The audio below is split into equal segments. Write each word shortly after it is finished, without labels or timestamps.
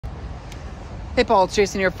Hey Paul, it's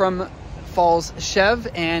Jason here from Falls Chev,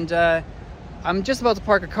 and I'm just about to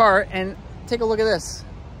park a car and take a look at this.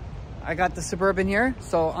 I got the Suburban here,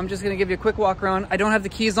 so I'm just gonna give you a quick walk around. I don't have the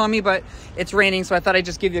keys on me, but it's raining, so I thought I'd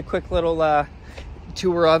just give you a quick little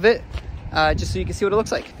tour of it, just so you can see what it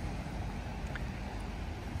looks like.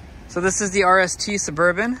 So this is the RST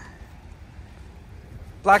Suburban.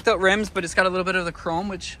 Blacked out rims, but it's got a little bit of the chrome,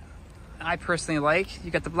 which I personally like. You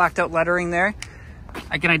got the blacked out lettering there.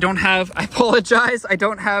 Again, I apologize, I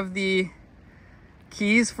don't have the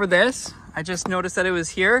keys for this. I just noticed that it was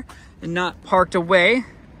here and not parked away.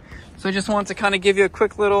 So I just wanted to kind of give you a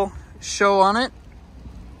quick little show on it.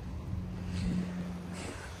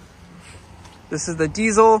 This is the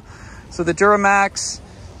diesel, so the Duramax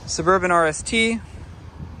Suburban RST.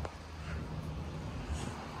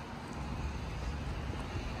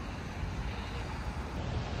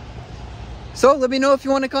 So let me know if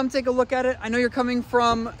you want to come take a look at it. I know you're coming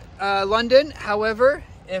from London. However,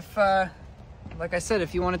 if, like I said,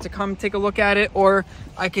 if you wanted to come take a look at it, or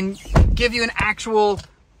I can give you an actual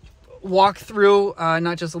walkthrough,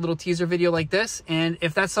 not just a little teaser video like this. And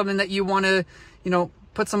if that's something that you want to,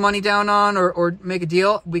 put some money down on or make a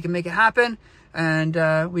deal, we can make it happen, and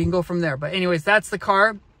we can go from there. But anyways, that's the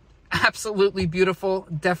car. Absolutely beautiful.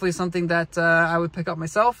 Definitely something that I would pick up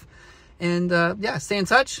myself. And yeah, stay in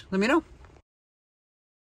touch. Let me know.